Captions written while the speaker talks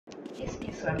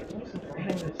с вами Денис,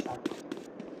 изображение Самп.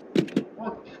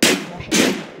 Вот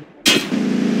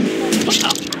наша...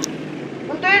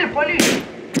 Модель, полиция!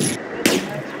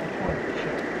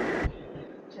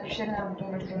 Следующая серия, наверное,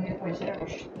 будет уже не такой серия, потому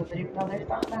что на дрифтах,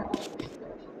 наверное, скучно.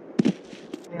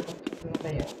 Мне как-то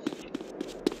надоело.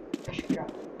 Еще прям.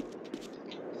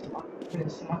 Блин,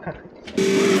 самокат хотел.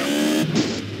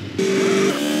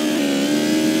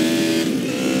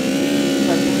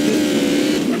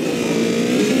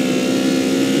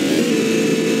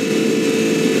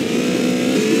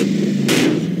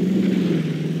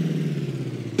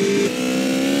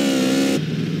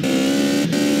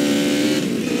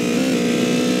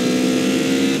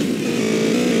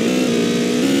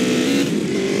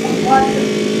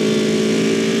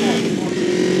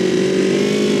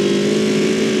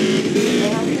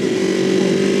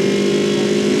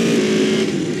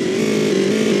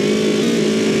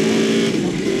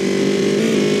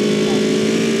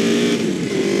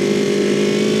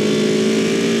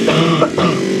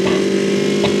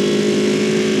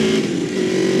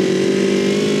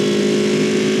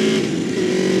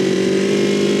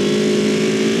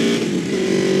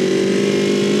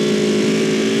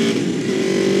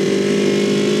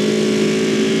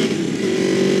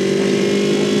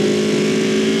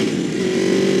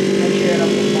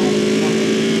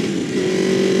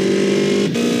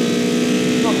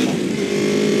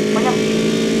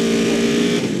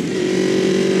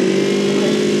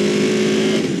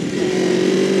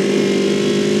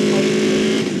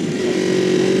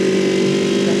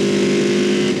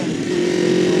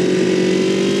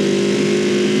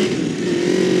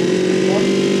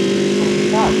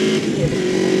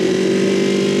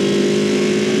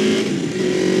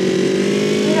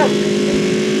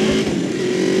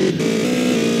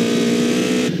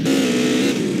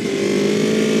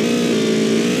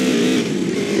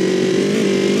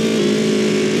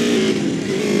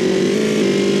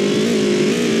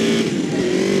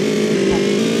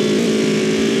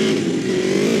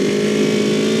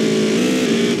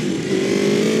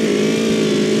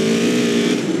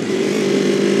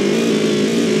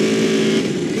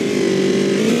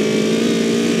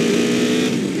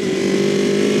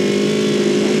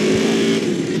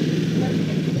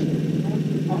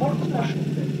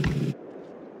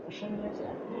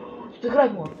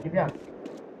 Сыграть можно, ребят.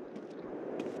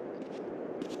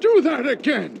 Do that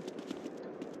again.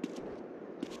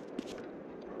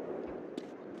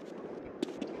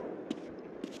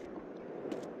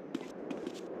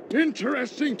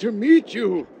 Interesting to meet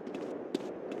you.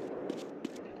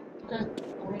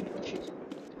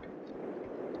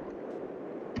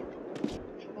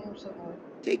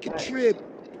 Take a trip.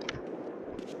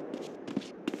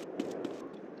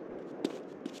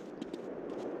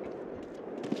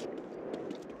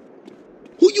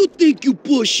 Who you think you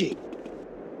pushing?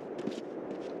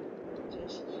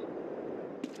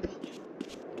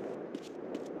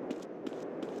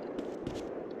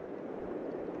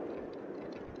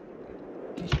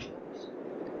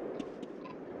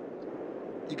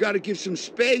 You gotta give some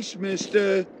space,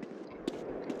 mister.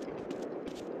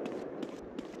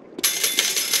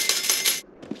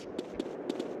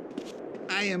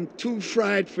 I am too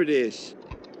fried for this.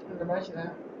 Давайте,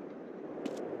 да.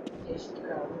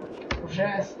 10к.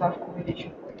 Уже ставку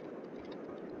увеличим.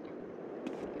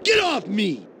 Get off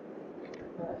me!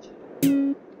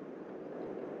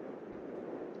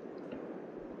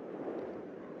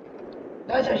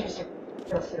 Давайте вообще все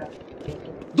просто.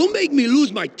 Don't make me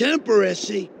lose my temper,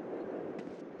 Essie.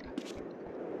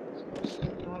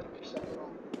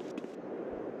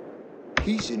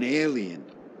 He's an alien.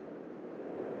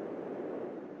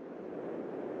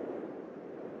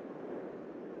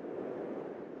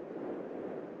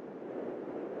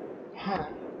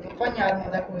 Ну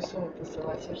понятно, такой сон ты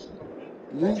согласишься.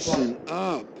 Loosen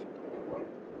up.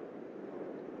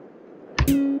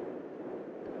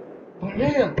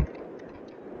 Блин!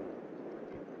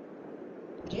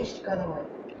 10к давай.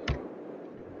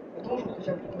 Я должен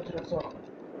хотя бы какой-то разок.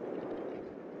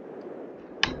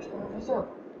 Что разок?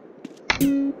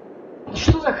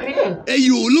 Что за хрень? Hey,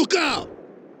 you, look out!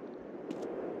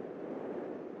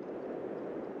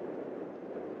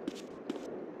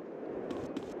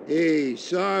 Hey,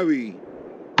 sorry.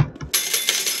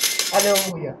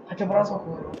 Аллилуйя. Хотя бы разок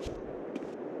вырвал.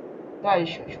 Да,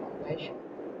 еще, чувак, да, еще.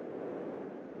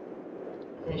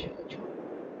 Я еще хочу.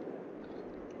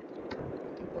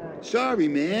 Да. Sorry,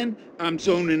 man. I'm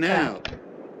zoning out.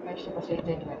 Значит,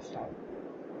 последний день не оставил.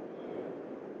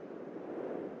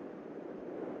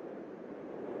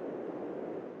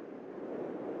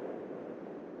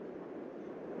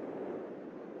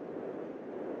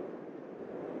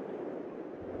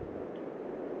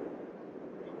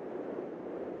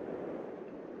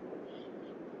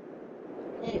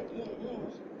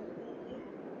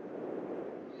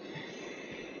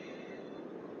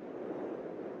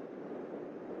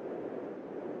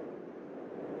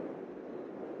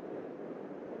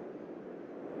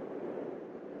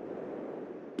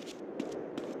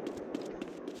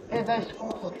 Дай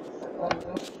сколько. Ладно,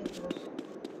 90 плюс.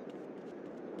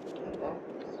 Да.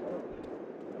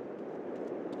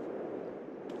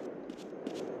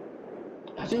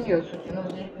 Оценил, суть,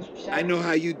 99 плюс 50. I know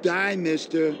how you die,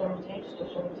 mister. 149,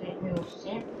 149 минус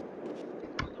 7.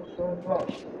 142.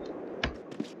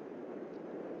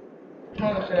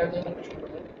 Ну, нахрена денег почему-то.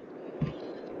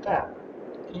 Так,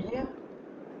 3.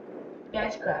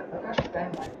 5к. Пока что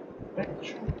поймали. Блин,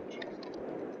 почему?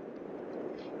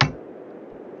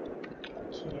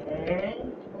 Окей.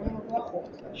 Ну, неплохо,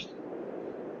 значит.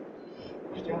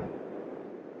 Ждем.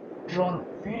 Джон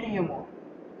Вильяму.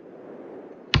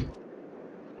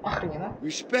 Охрененно.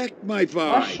 Respect my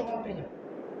Ваш vibe. он принял.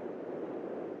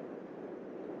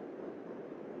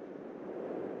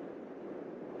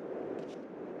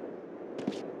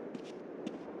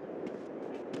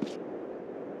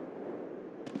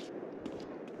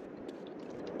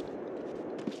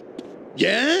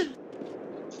 Yeah?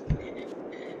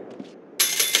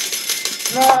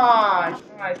 Найс,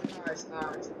 найс, найс,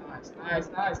 найс, найс, найс,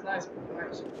 найс, найс,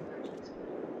 поднимаемся, поднимаемся.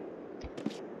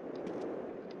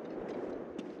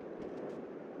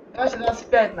 Давайте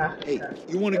 25 нахрен. Hey, да.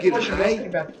 you wanna Это get очень high? жестко,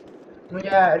 ребят. Но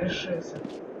я решился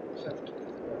все-таки это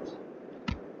сделать.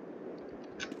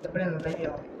 Да блин,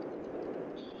 надоело.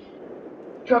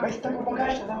 Чё, если только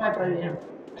покажешь, давай проверим.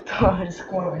 Кто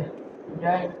рисковый?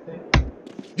 Я или ты?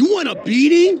 You want a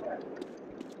beating?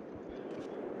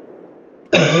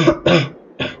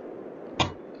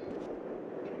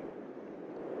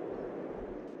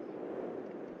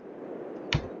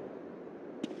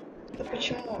 Да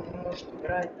почему он не может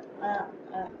играть?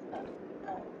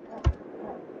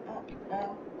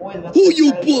 Ой, да. Who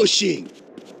you pushing?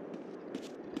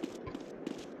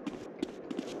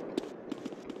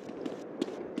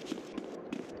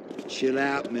 Chill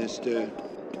out, mister.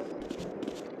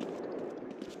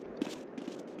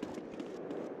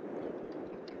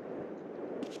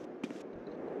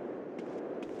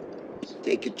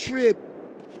 Take a trip.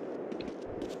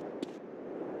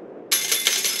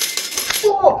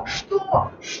 Что?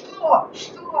 Что? Что?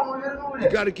 Что? Мы вернули.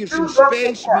 You gotta give some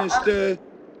space, mister.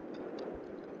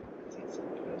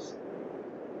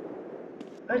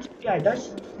 Давайте 5, да?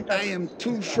 I am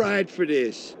too fried for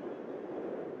this.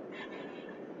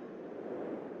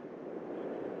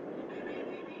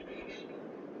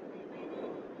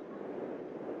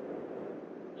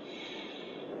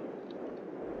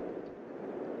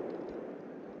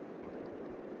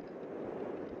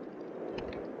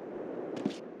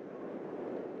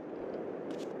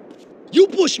 You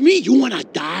push me, you wanna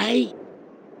die?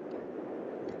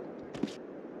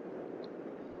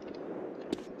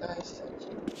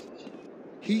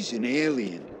 He's an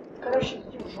alien. Короче,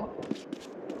 иди в жопу.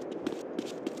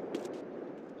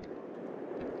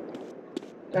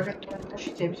 Как это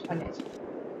прошу тебя без понятия.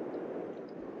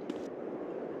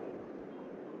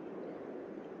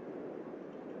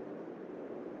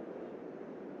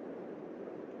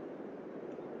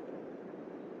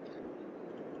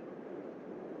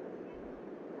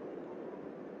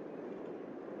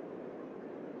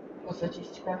 Вот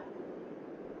статистика.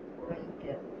 Уровень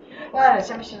 5. Ладно,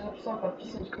 всем спасибо за просмотр,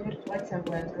 подписывайтесь, комментируйте, лайк, всем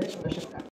бывает, говорите,